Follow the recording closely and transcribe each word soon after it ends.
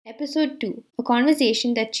Episode 2, a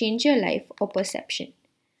conversation that changed your life or perception.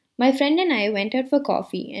 My friend and I went out for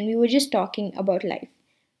coffee and we were just talking about life.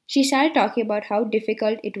 She started talking about how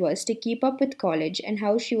difficult it was to keep up with college and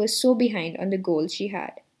how she was so behind on the goals she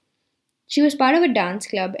had. She was part of a dance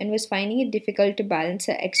club and was finding it difficult to balance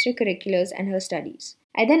her extracurriculars and her studies.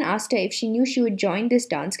 I then asked her if she knew she would join this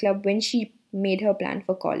dance club when she made her plan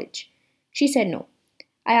for college. She said no.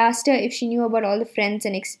 I asked her if she knew about all the friends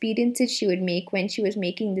and experiences she would make when she was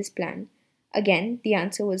making this plan. Again, the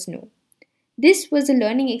answer was no. This was a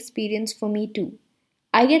learning experience for me too.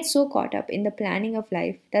 I get so caught up in the planning of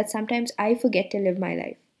life that sometimes I forget to live my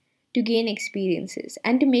life, to gain experiences,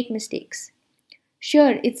 and to make mistakes.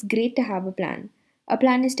 Sure, it's great to have a plan. A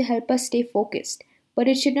plan is to help us stay focused, but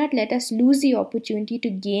it should not let us lose the opportunity to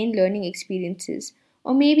gain learning experiences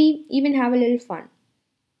or maybe even have a little fun.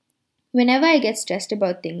 Whenever I get stressed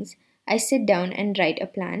about things, I sit down and write a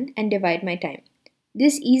plan and divide my time.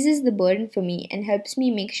 This eases the burden for me and helps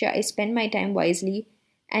me make sure I spend my time wisely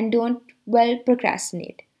and don't,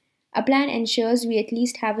 procrastinate. A plan ensures we at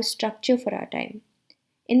least have a structure for our time.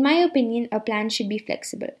 In my opinion, a plan should be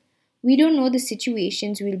flexible. We don't know the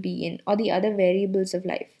situations we'll be in or the other variables of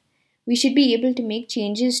life. We should be able to make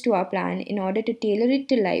changes to our plan in order to tailor it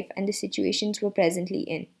to life and the situations we're presently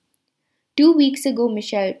in. 2 weeks ago,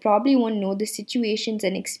 Michelle probably won't know the situations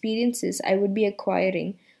and experiences I would be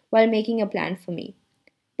acquiring while making a plan for me.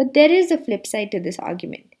 But there is a flip side to this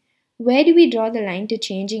argument. Where do we draw the line to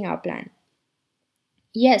changing our plan?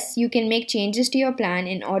 Yes, you can make changes to your plan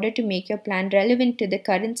in order to make your plan relevant to the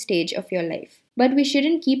current stage of your life. But we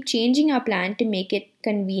shouldn't keep changing our plan to make it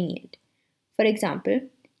convenient. For example,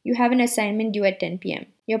 you have an assignment due at 10 p.m.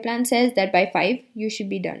 Your plan says that by 5 you should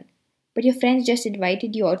be done. But your friends just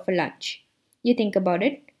invited you out for lunch. You think about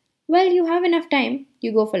it. Well, you have enough time,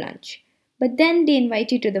 you go for lunch. But then they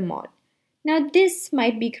invite you to the mall. Now, this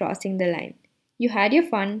might be crossing the line. You had your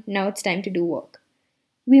fun, now it's time to do work.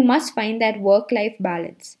 We must find that work life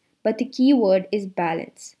balance, but the key word is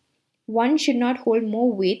balance. One should not hold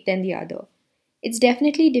more weight than the other. It's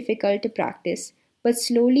definitely difficult to practice, but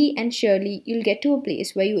slowly and surely you'll get to a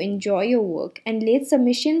place where you enjoy your work and late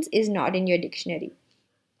submissions is not in your dictionary.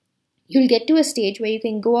 You'll get to a stage where you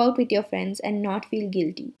can go out with your friends and not feel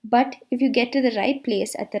guilty. But if you get to the right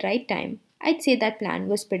place at the right time, I'd say that plan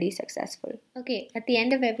was pretty successful. Okay, at the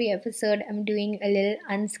end of every episode, I'm doing a little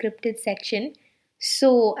unscripted section.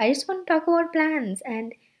 So I just want to talk about plans.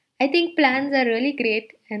 And I think plans are really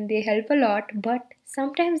great and they help a lot, but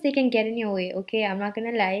sometimes they can get in your way, okay? I'm not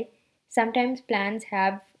gonna lie. Sometimes plans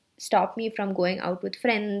have stopped me from going out with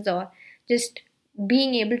friends or just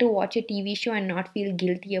being able to watch a TV show and not feel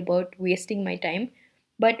guilty about wasting my time.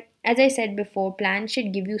 But as I said before, plans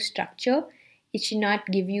should give you structure. It should not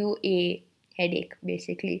give you a headache,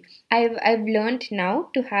 basically. I've learned now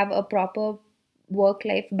to have a proper work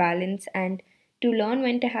life balance and to learn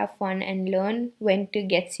when to have fun and learn when to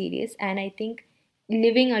get serious. And I think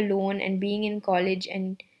living alone and being in college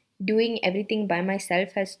and doing everything by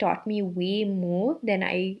myself has taught me way more than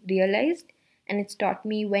I realized. And it's taught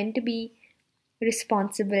me when to be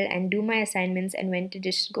responsible and do my assignments and when to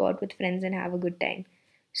just go out with friends and have a good time.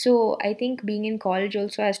 So I think being in college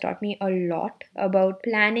also has taught me a lot about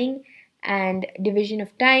planning and division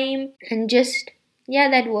of time and just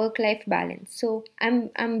that work life balance. So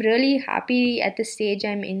I'm really happy at the stage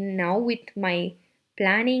I'm in now with my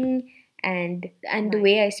planning and the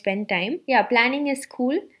way I spend time. Yeah, planning is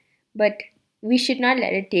cool, but we should not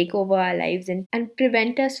let it take over our lives and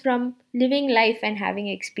prevent us from living life and having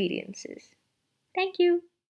experiences. Thank you.